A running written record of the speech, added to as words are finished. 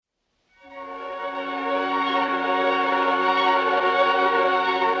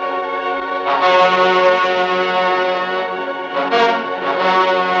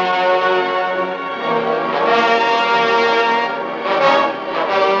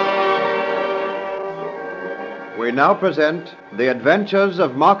We now present The Adventures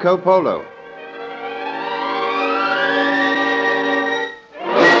of Marco Polo.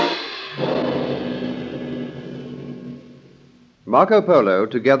 Marco Polo,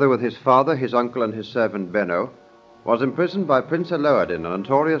 together with his father, his uncle, and his servant Benno, was imprisoned by Prince Aloadin, a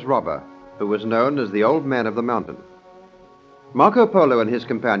notorious robber, who was known as the Old Man of the Mountain. Marco Polo and his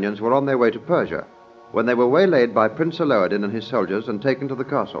companions were on their way to Persia, when they were waylaid by Prince Aloadin and his soldiers and taken to the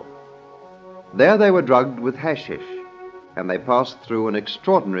castle. There they were drugged with hashish, and they passed through an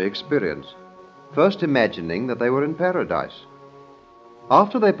extraordinary experience, first imagining that they were in paradise.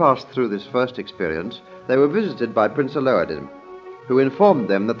 After they passed through this first experience, they were visited by Prince Aloadin, who informed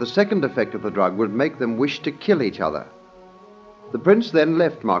them that the second effect of the drug would make them wish to kill each other. The prince then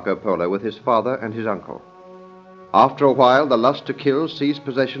left Marco Polo with his father and his uncle. After a while, the lust to kill seized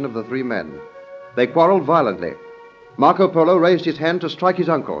possession of the three men. They quarreled violently. Marco Polo raised his hand to strike his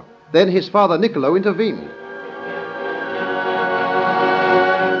uncle. Then his father, Niccolo, intervened.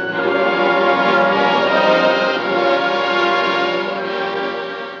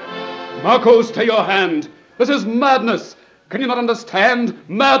 Marco, stay your hand. This is madness. Can you not understand?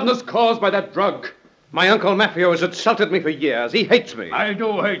 Madness caused by that drug. My Uncle Maffeo has insulted me for years. He hates me. I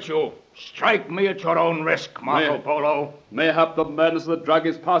do hate you. Strike me at your own risk, Marco Polo. Mayhap the madness of the drug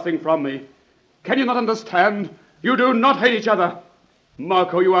is passing from me. Can you not understand? You do not hate each other.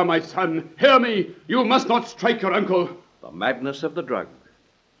 Marco, you are my son. Hear me. You must not strike your uncle. The madness of the drug.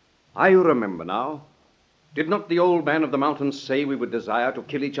 I remember now. Did not the Old Man of the Mountain say we would desire to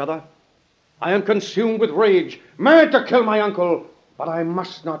kill each other? I am consumed with rage, mad to kill my uncle, but I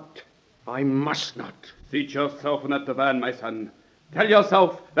must not. I must not. Seat yourself in that divan, my son. Tell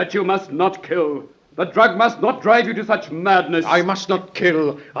yourself that you must not kill. The drug must not drive you to such madness. I must not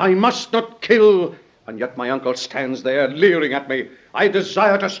kill. I must not kill. And yet my uncle stands there leering at me. I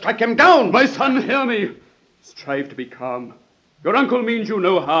desire to strike him down. My son, hear me. Strive to be calm. Your uncle means you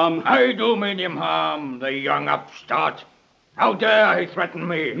no harm. I do mean him harm, the young upstart. How dare he threaten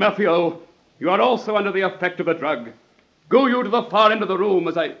me? Maffeo, you are also under the effect of the drug. Go you to the far end of the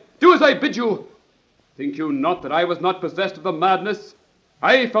room do as I bid you. Think you not that I was not possessed of the madness?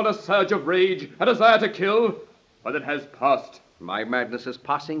 I felt a surge of rage, a desire to kill, but it has passed. My madness is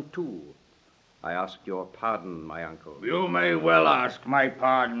passing too. I ask your pardon, my uncle. You may well ask my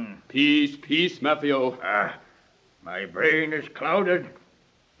pardon. Peace, peace, Maffeo. My brain is clouded.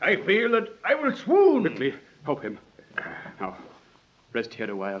 I feel that I will swoon. Quickly, help him. Now, rest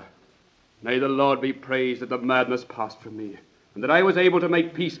here a while. May the Lord be praised that the madness passed from me, and that I was able to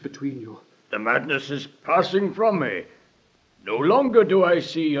make peace between you. The madness is passing from me. No longer do I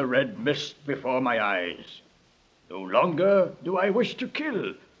see a red mist before my eyes. No longer do I wish to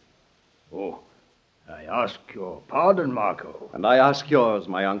kill. Oh, I ask your pardon, Marco. And I ask yours,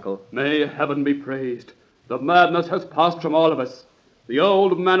 my uncle. May heaven be praised. The madness has passed from all of us. The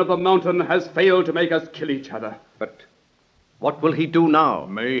Old Man of the Mountain has failed to make us kill each other. But what will he do now?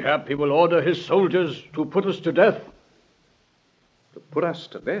 Mayhap he will order his soldiers to put us to death. To put us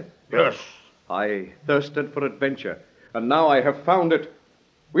to death? Yes. I thirsted for adventure, and now I have found it.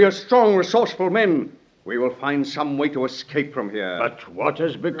 We are strong, resourceful men. We will find some way to escape from here. But what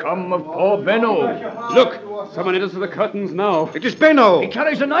has become of poor Benno? Look, someone enters through the curtains now. It is Benno. He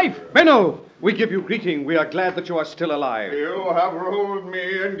carries a knife. Benno, we give you greeting. We are glad that you are still alive. You have ruled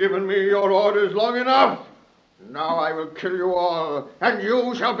me and given me your orders long enough. Now I will kill you all, and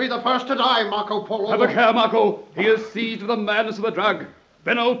you shall be the first to die, Marco Polo. Have a care, Marco. He is seized with the madness of the drug.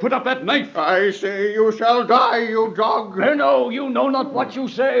 Benno, put up that knife. I say you shall die, you dog. Benno, you know not what you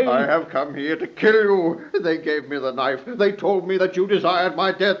say. I have come here to kill you. They gave me the knife. They told me that you desired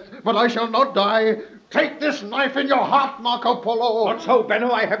my death, but I shall not die. Take this knife in your heart, Marco Polo. Not so,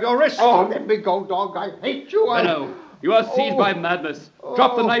 Benno. I have your wrist. Oh, let me go, dog. I hate you. Benno, you are seized by madness.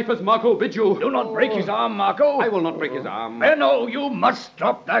 Drop the knife as Marco bids you. Do not break his arm, Marco. I will not break his arm. Benno, you must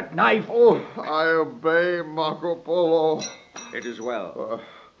drop that knife. Oh, I obey, Marco Polo. It is well.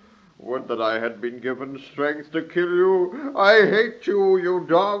 Would that I had been given strength to kill you. I hate you, you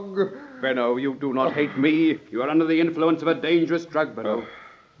dog. Benno, you do not hate me. You are under the influence of a dangerous drug, Benno.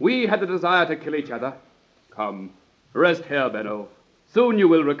 We had the desire to kill each other. Come, rest here, Benno. Soon you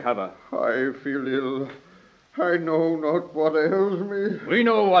will recover. I feel ill. I know not what ails me. We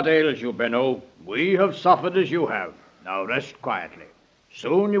know what ails you, Benno. We have suffered as you have. Now rest quietly.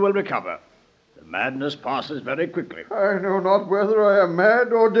 Soon you will recover. The madness passes very quickly. I know not whether I am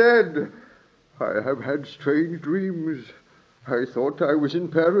mad or dead. I have had strange dreams. I thought I was in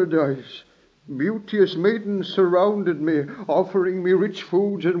paradise. Beauteous maidens surrounded me, offering me rich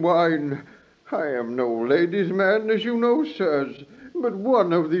foods and wine. I am no ladies' man, as you know, sirs. but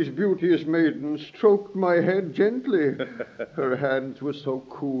one of these beauteous maidens stroked my head gently. Her hands were so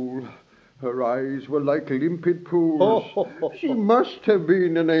cool. Her eyes were like limpid pools. She must have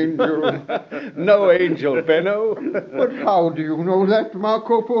been an angel. No angel, Benno. But how do you know that,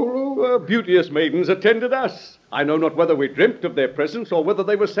 Marco Polo? Beauteous maidens attended us. I know not whether we dreamt of their presence or whether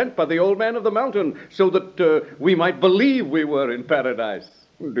they were sent by the old man of the mountain so that we might believe we were in paradise.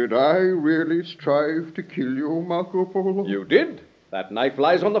 Did I really strive to kill you, Marco Polo? You did. That knife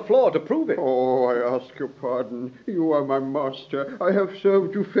lies on the floor to prove it. Oh, I ask your pardon. You are my master. I have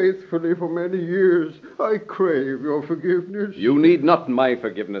served you faithfully for many years. I crave your forgiveness. You need not my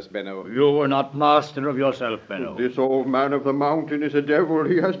forgiveness, Benno. You were not master of yourself, Benno. This old man of the mountain is a devil.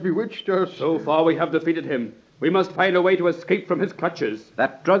 He has bewitched us. So far we have defeated him. We must find a way to escape from his clutches.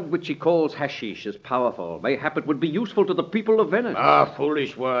 That drug which he calls hashish is powerful. Mayhap it would be useful to the people of Venice.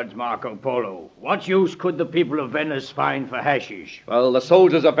 Foolish words, Marco Polo. What use could the people of Venice find for hashish? Well, the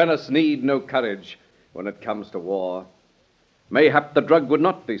soldiers of Venice need no courage when it comes to war. Mayhap the drug would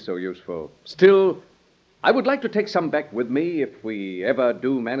not be so useful. Still, I would like to take some back with me if we ever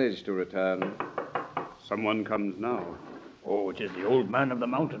do manage to return. Someone comes now. Oh, it is the old man of the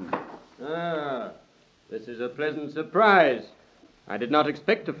mountain. This is a pleasant surprise. I did not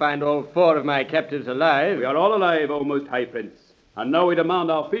expect to find all 4 of my captives alive. We are all alive, O most high prince. And now we demand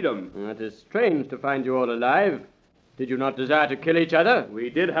our freedom. It is strange to find you all alive. Did you not desire to kill each other? We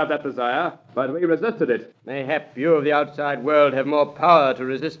did have that desire, but we resisted it. Mayhap you of the outside world have more power to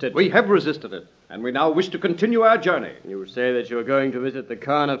resist it. We have resisted it, and we now wish to continue our journey. You say that you are going to visit the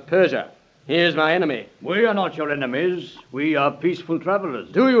Khan of Persia. He is my enemy. We are not your enemies. We are peaceful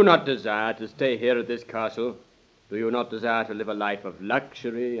travelers. Do you not desire to stay here at this castle? Do you not desire to live a life of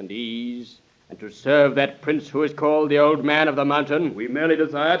luxury and ease, and to serve that prince who is called the Old Man of the Mountain? We merely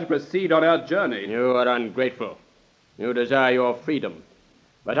desire to proceed on our journey. You are ungrateful. You desire your freedom.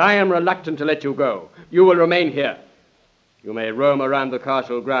 But I am reluctant to let you go. You will remain here. You may roam around the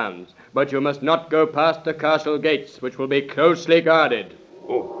castle grounds, but you must not go past the castle gates, which will be closely guarded.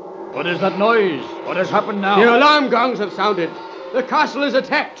 What is that noise? What has happened now? The alarm gongs have sounded. The castle is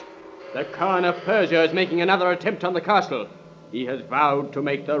attacked. The Khan of Persia is making another attempt on the castle. He has vowed to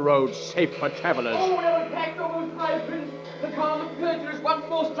make the roads safe for travelers. Oh, we are attacked, O most high prince. The Khan of Persia is once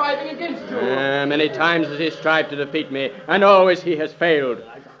more striving against you. Many times has he strived to defeat me, and always he has failed.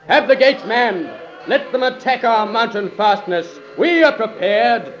 Have the gates manned. Let them attack our mountain fastness. We are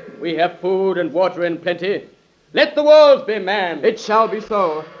prepared. We have food and water in plenty. Let the walls be manned. It shall be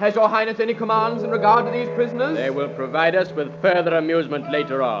so. Has your highness any commands in regard to these prisoners? They will provide us with further amusement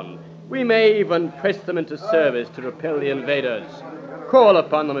later on. We may even press them into service to repel the invaders. Call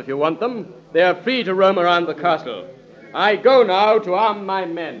upon them if you want them. They are free to roam around the castle. I go now to arm my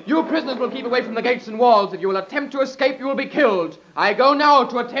men. You prisoners will keep away from the gates and walls. If you will attempt to escape, you will be killed. I go now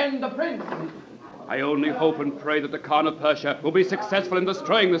to attend the prince. I only hope and pray that the Khan of Persia will be successful in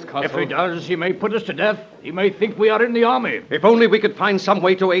destroying this castle. If he does, he may put us to death. He may think we are in the army. If only we could find some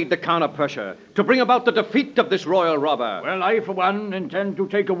way to aid the Khan of Persia, to bring about the defeat of this royal robber. Well, I, for one, intend to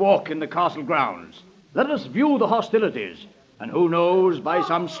take a walk in the castle grounds. Let us view the hostilities, and who knows, by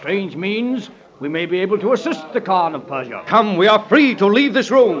some strange means, we may be able to assist the Khan of Persia. Come, we are free to leave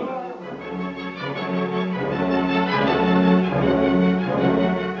this room.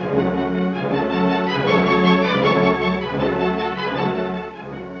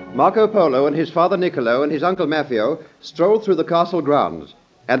 Marco Polo and his father Niccolo and his uncle Maffeo strolled through the castle grounds,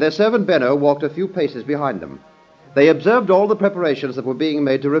 and their servant Benno walked a few paces behind them. They observed all the preparations that were being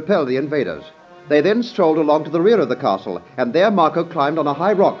made to repel the invaders. They then strolled along to the rear of the castle, and there Marco climbed on a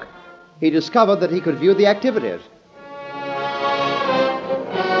high rock. He discovered that he could view the activities.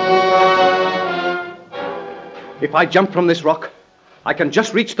 If I jump from this rock, I can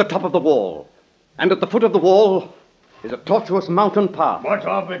just reach the top of the wall. And at the foot of the wall is a tortuous mountain path. What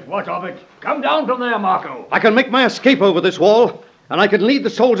of it? What of it? Come down from there, Marco. I can make my escape over this wall, and I can lead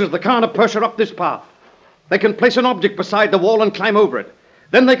the soldiers of the Khan of Persia up this path. They can place an object beside the wall and climb over it.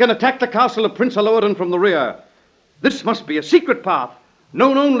 Then they can attack the castle of Prince Aloadin from the rear. This must be a secret path,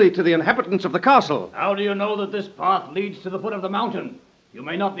 known only to the inhabitants of the castle. How do you know that this path leads to the foot of the mountain? You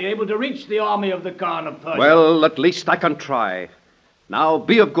may not be able to reach the army of the Khan of Persia. Well, at least I can try. Now,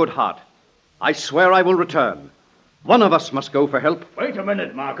 be of good heart. I swear I will return. One of us must go for help. Wait a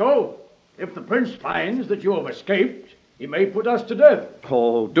minute, Marco. If the prince finds that you have escaped, he may put us to death.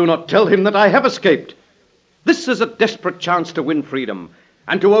 Oh, do not tell him that I have escaped. This is a desperate chance to win freedom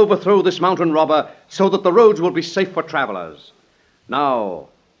and to overthrow this mountain robber so that the roads will be safe for travelers. Now,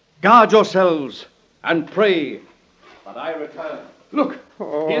 guard yourselves and pray that I return. Look,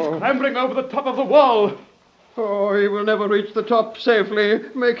 he is clambering over the top of the wall. Oh, he will never reach the top safely.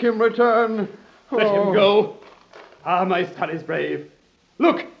 Make him return. Let him go. Ah, my son is brave.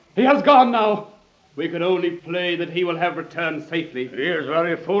 Look, he has gone now. We can only pray that he will have returned safely. He is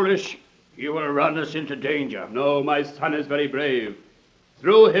very foolish. He will run us into danger. No, my son is very brave.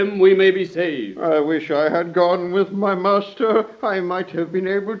 Through him we may be saved. I wish I had gone with my master. I might have been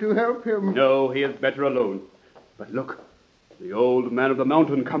able to help him. No, he is better alone. But look, the old man of the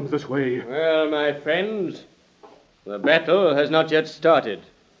mountain comes this way. Well, my friends, the battle has not yet started,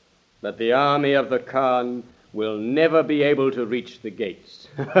 but the army of the Khan will never be able to reach the gates,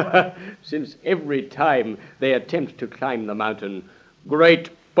 since every time they attempt to climb the mountain, great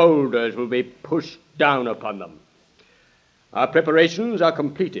boulders will be pushed down upon them. Our preparations are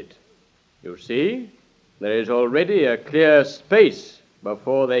completed. You see, there is already a clear space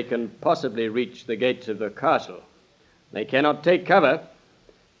before they can possibly reach the gates of the castle. They cannot take cover,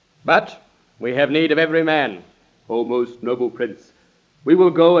 but we have need of every man. O most noble prince, we will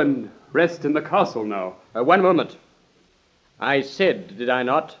go and rest in the castle now. One moment. I said, did I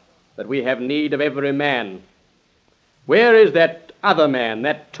not, that we have need of every man? Where is that other man,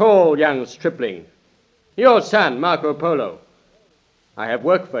 that tall young stripling? Your son, Marco Polo. I have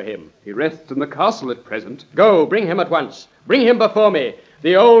work for him. He rests in the castle at present. Go, bring him at once. Bring him before me.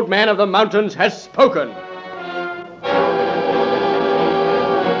 The old man of the mountains has spoken.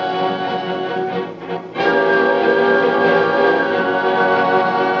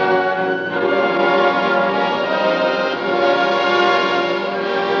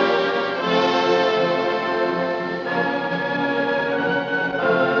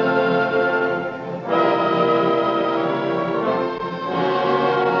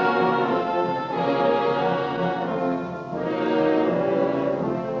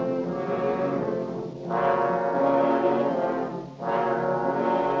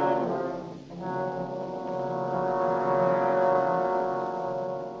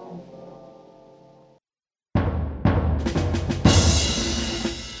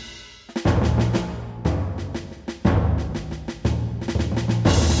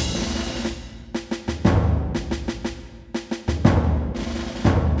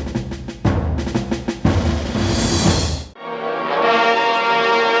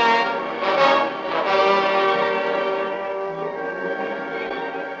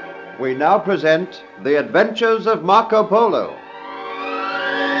 We now present The Adventures of Marco Polo.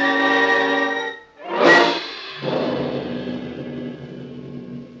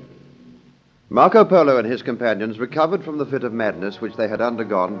 Marco Polo and his companions recovered from the fit of madness which they had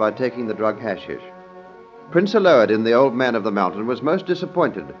undergone by taking the drug hashish. Prince Aloadin, the old man of the mountain, was most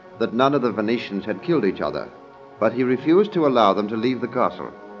disappointed that none of the Venetians had killed each other, but he refused to allow them to leave the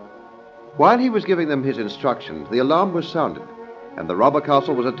castle. While he was giving them his instructions, the alarm was sounded, and the robber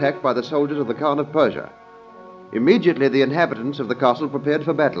castle was attacked by the soldiers of the Khan of Persia. Immediately the inhabitants of the castle prepared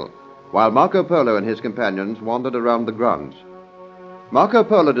for battle, while Marco Polo and his companions wandered around the grounds. Marco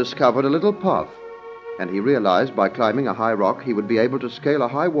Polo discovered a little path, and he realized by climbing a high rock he would be able to scale a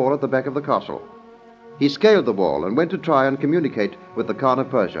high wall at the back of the castle. He scaled the wall and went to try and communicate with the Khan of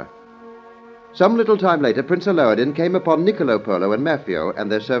Persia. Some little time later, Prince Aloadin came upon Niccolo Polo and Maffeo and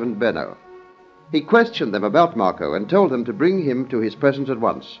their servant Benno. He questioned them about Marco and told them to bring him to his presence at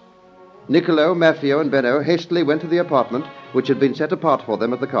once. Niccolo, Maffeo, and Benno hastily went to the apartment which had been set apart for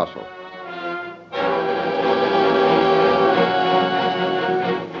them at the castle.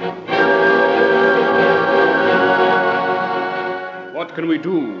 What can we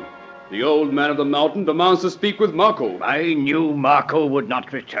do? The old man of the mountain demands to speak with Marco. I knew Marco would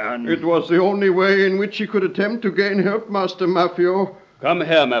not return. It was the only way in which he could attempt to gain help, Master Maffeo. Come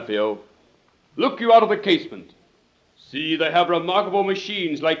here, Maffeo. Look you out of the casement. See, they have remarkable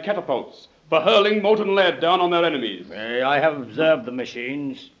machines like catapults for hurling molten lead down on their enemies. I have observed the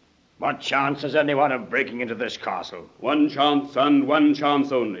machines. What chance has anyone of breaking into this castle? One chance and one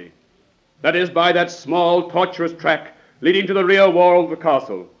chance only. That is by that small, tortuous track leading to the rear wall of the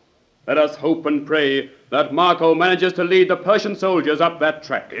castle. Let us hope and pray that Marco manages to lead the Persian soldiers up that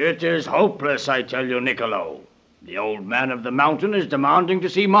track. It is hopeless, I tell you, Niccolo. The old man of the mountain is demanding to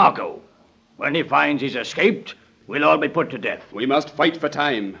see Marco. When he finds he's escaped, we'll all be put to death. We must fight for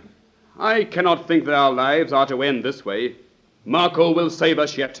time. I cannot think that our lives are to end this way. Marco will save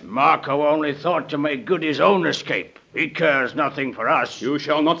us yet. Marco only thought to make good his own escape. He cares nothing for us. You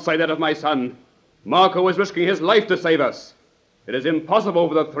shall not say that of my son. Marco is risking his life to save us. It is impossible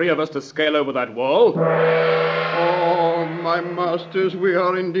for the three of us to scale over that wall. Oh, my masters, we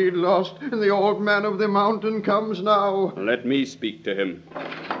are indeed lost, and the old man of the mountain comes now. Let me speak to him.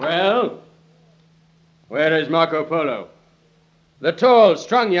 Well, where is Marco Polo? The tall,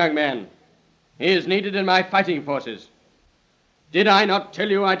 strong young man. He is needed in my fighting forces. Did I not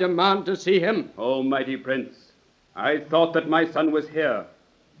tell you I demand to see him? Oh, mighty prince, I thought that my son was here,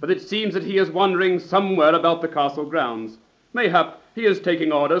 but it seems that he is wandering somewhere about the castle grounds. Mayhap he is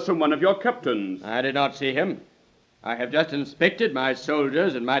taking orders from one of your captains. I did not see him. I have just inspected my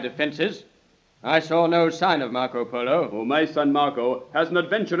soldiers and my defenses. I saw no sign of Marco Polo. Oh, my son Marco has an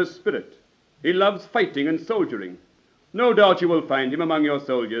adventurous spirit. He loves fighting and soldiering. No doubt you will find him among your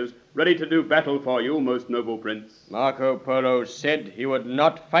soldiers, ready to do battle for you, most noble prince. Marco Polo said he would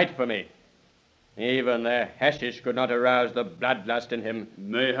not fight for me. Even the hashish could not arouse the bloodlust in him.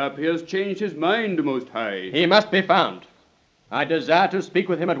 Mayhap he has changed his mind, most high. He must be found. I desire to speak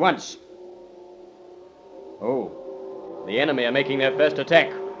with him at once. Oh, the enemy are making their first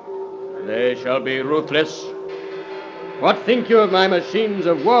attack. They shall be ruthless. What think you of my machines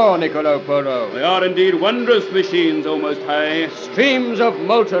of war, Niccolo Polo? They are indeed wondrous machines, O Most High. Streams of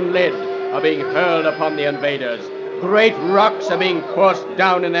molten lead are being hurled upon the invaders. Great rocks are being forced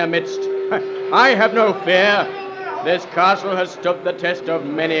down in their midst. I have no fear. This castle has stood the test of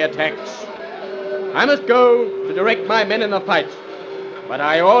many attacks. I must go to direct my men in the fight. But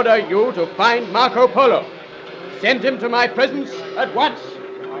I order you to find Marco Polo. Send him to my presence at once.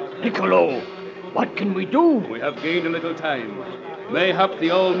 Niccolo, what can we do? We have gained a little time. Mayhap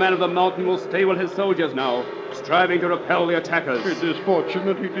the old man of the mountain will stay with his soldiers now, striving to repel the attackers. It is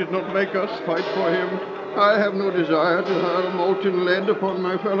fortunate he did not make us fight for him. I have no desire to hurl molten lead upon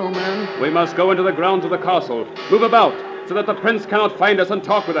my fellow man. We must go into the grounds of the castle, move about, so that the prince cannot find us and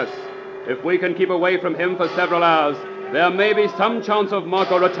talk with us. If we can keep away from him for several hours, there may be some chance of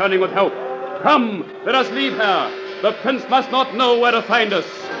Marco returning with help. Come, let us leave here. The prince must not know where to find us.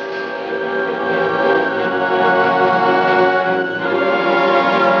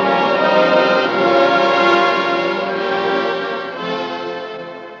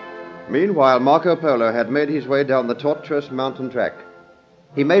 Meanwhile, Marco Polo had made his way down the tortuous mountain track.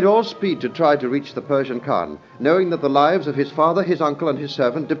 He made all speed to try to reach the Persian Khan, knowing that the lives of his father, his uncle, and his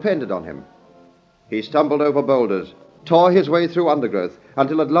servant depended on him. He stumbled over boulders, tore his way through undergrowth,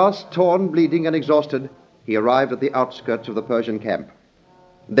 until at last, torn, bleeding, and exhausted, he arrived at the outskirts of the Persian camp.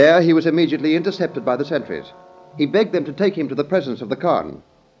 There he was immediately intercepted by the sentries. He begged them to take him to the presence of the Khan.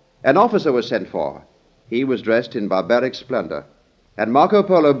 An officer was sent for. He was dressed in barbaric splendor, and Marco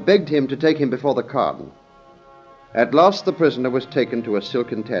Polo begged him to take him before the Khan. At last the prisoner was taken to a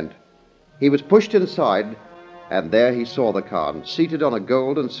silken tent. He was pushed inside, and there he saw the Khan, seated on a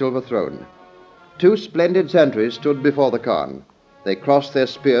gold and silver throne. Two splendid sentries stood before the Khan. They crossed their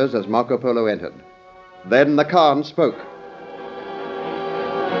spears as Marco Polo entered. Then the Khan spoke.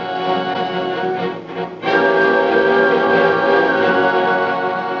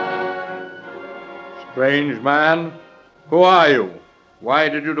 Strange man, who are you? Why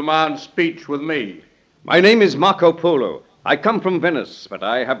did you demand speech with me? My name is Marco Polo. I come from Venice, but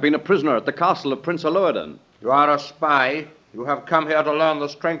I have been a prisoner at the castle of Prince Aloydan. You are a spy. You have come here to learn the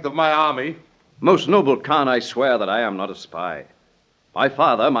strength of my army. Most noble Khan, I swear that I am not a spy. My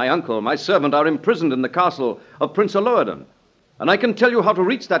father, my uncle, my servant are imprisoned in the castle of Prince Aloydan, and I can tell you how to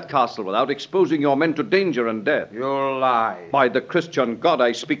reach that castle without exposing your men to danger and death. You lie. By the Christian God,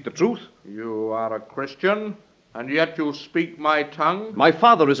 I speak the truth. You are a Christian, and yet you speak my tongue? My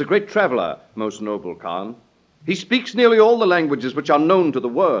father is a great traveler, most noble Khan. He speaks nearly all the languages which are known to the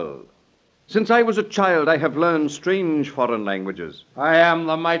world. Since I was a child, I have learned strange foreign languages. I am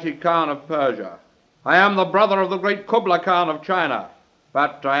the mighty Khan of Persia. I am the brother of the great Kublai Khan of China.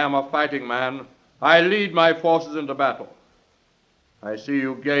 But I am a fighting man. I lead my forces into battle. I see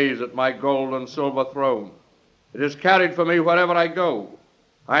you gaze at my gold and silver throne. It is carried for me wherever I go.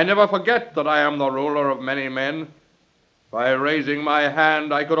 I never forget that I am the ruler of many men. By raising my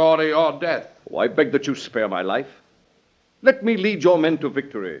hand, I could order your death. Oh, I beg that you spare my life. Let me lead your men to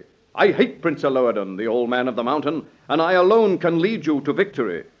victory. I hate Prince Aloydan, the old man of the mountain, and I alone can lead you to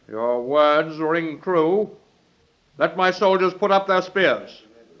victory. Your words ring true. Let my soldiers put up their spears.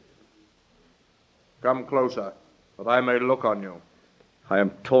 Come closer, that I may look on you. I am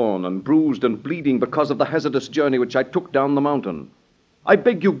torn and bruised and bleeding because of the hazardous journey which I took down the mountain. I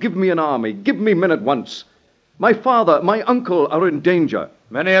beg you, give me an army. Give me men at once. My father, my uncle are in danger.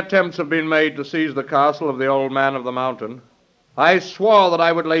 Many attempts have been made to seize the castle of the old man of the mountain. I swore that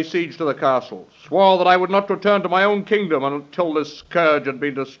I would lay siege to the castle, swore that I would not return to my own kingdom until this scourge had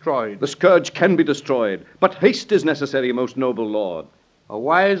been destroyed. The scourge can be destroyed, but haste is necessary, most noble lord. A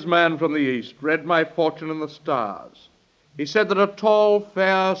wise man from the east read my fortune in the stars. He said that a tall,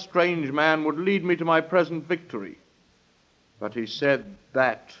 fair, strange man would lead me to my present victory. But he said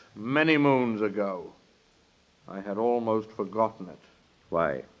that many moons ago. I had almost forgotten it.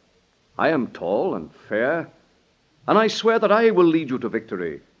 Why, I am tall and fair, and I swear that I will lead you to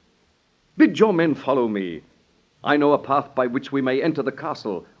victory. Bid your men follow me. I know a path by which we may enter the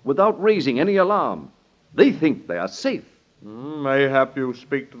castle without raising any alarm. They think they are safe. Mayhap you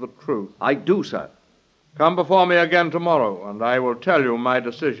speak to the truth. I do, sir. Come before me again tomorrow, and I will tell you my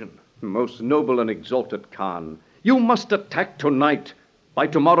decision. Most noble and exalted Khan, you must attack tonight. By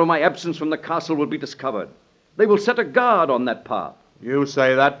tomorrow my absence from the castle will be discovered. They will set a guard on that path. You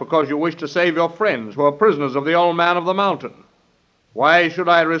say that because you wish to save your friends who are prisoners of the Old Man of the Mountain. Why should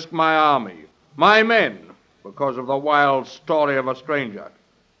I risk my army, my men, because of the wild story of a stranger?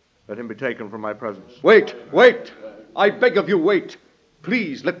 Let him be taken from my presence. Wait, wait! I beg of you, wait.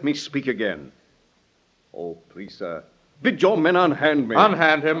 Please let me speak again. Oh, please, sir. Bid your men unhand me.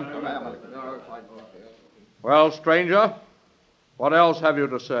 Unhand him. Well, stranger, what else have you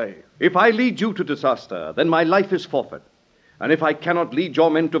to say? If I lead you to disaster, then my life is forfeit. And if I cannot lead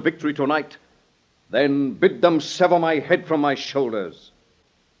your men to victory tonight, then bid them sever my head from my shoulders.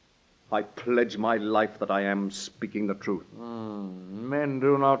 I pledge my life that I am speaking the truth. Men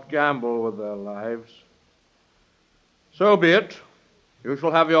do not gamble with their lives. So be it. You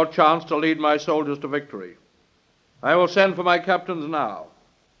shall have your chance to lead my soldiers to victory. I will send for my captains now,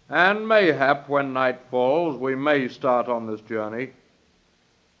 and mayhap when night falls we may start on this journey.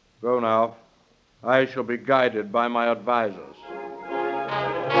 Go now. I shall be guided by my advisors.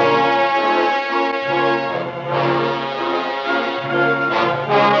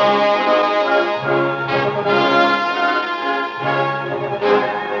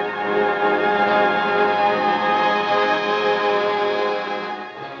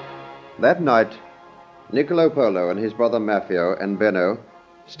 That night, Niccolo Polo and his brother Maffeo and Benno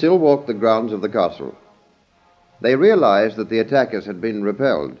still walked the grounds of the castle. They realized that the attackers had been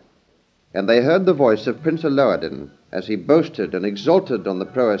repelled, and they heard the voice of Prince Loadin as he boasted and exulted on the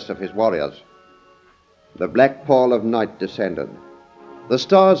prowess of his warriors. The black pall of night descended. The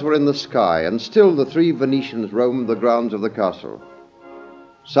stars were in the sky, and still the three Venetians roamed the grounds of the castle.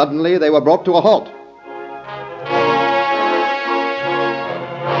 Suddenly they were brought to a halt.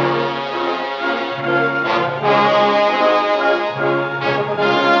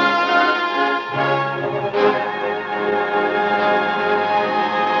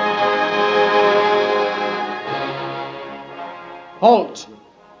 Halt!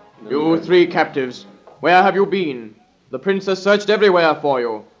 You three captives, where have you been? The prince has searched everywhere for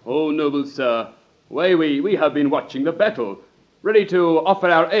you. Oh, noble sir, why, we have been watching the battle, ready to offer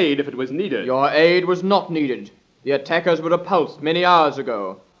our aid if it was needed. Your aid was not needed. The attackers were repulsed many hours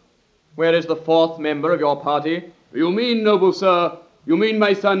ago. Where is the fourth member of your party? You mean, noble sir, you mean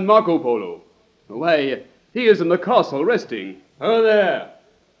my son Marco Polo? Why, he is in the castle resting. Oh, there.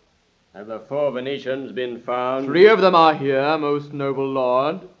 Have the 4 Venetians been found? 3 of them are here, most noble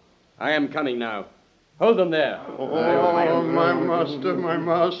lord. I am coming now. Hold them there. Oh, my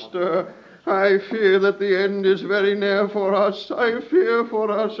master, I fear that the end is very near for us. I fear for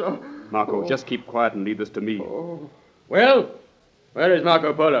us. Marco, just keep quiet and leave this to me. Well, where is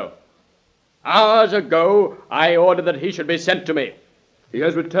Marco Polo? Hours ago, I ordered that he should be sent to me. He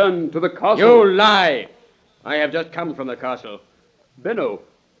has returned to the castle. You lie! I have just come from the castle. Benno,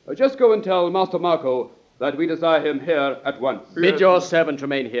 just go and tell Master Marco that we desire him here at once. Bid your servant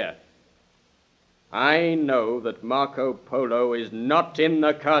remain here. I know that Marco Polo is not in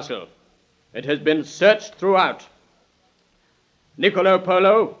the castle. It has been searched throughout. Niccolo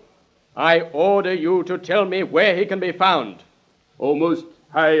Polo, I order you to tell me where he can be found. O most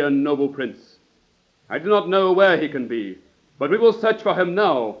high and noble prince, I do not know where he can be, but we will search for him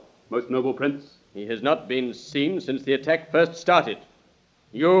now, most noble prince. He has not been seen since the attack first started.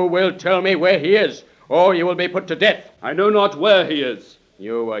 You will tell me where he is, or you will be put to death. I know not where he is.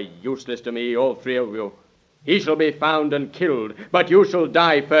 You are useless to me, all 3 of you. He shall be found and killed, but you shall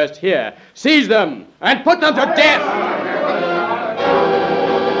die first here. Seize them and put them to death!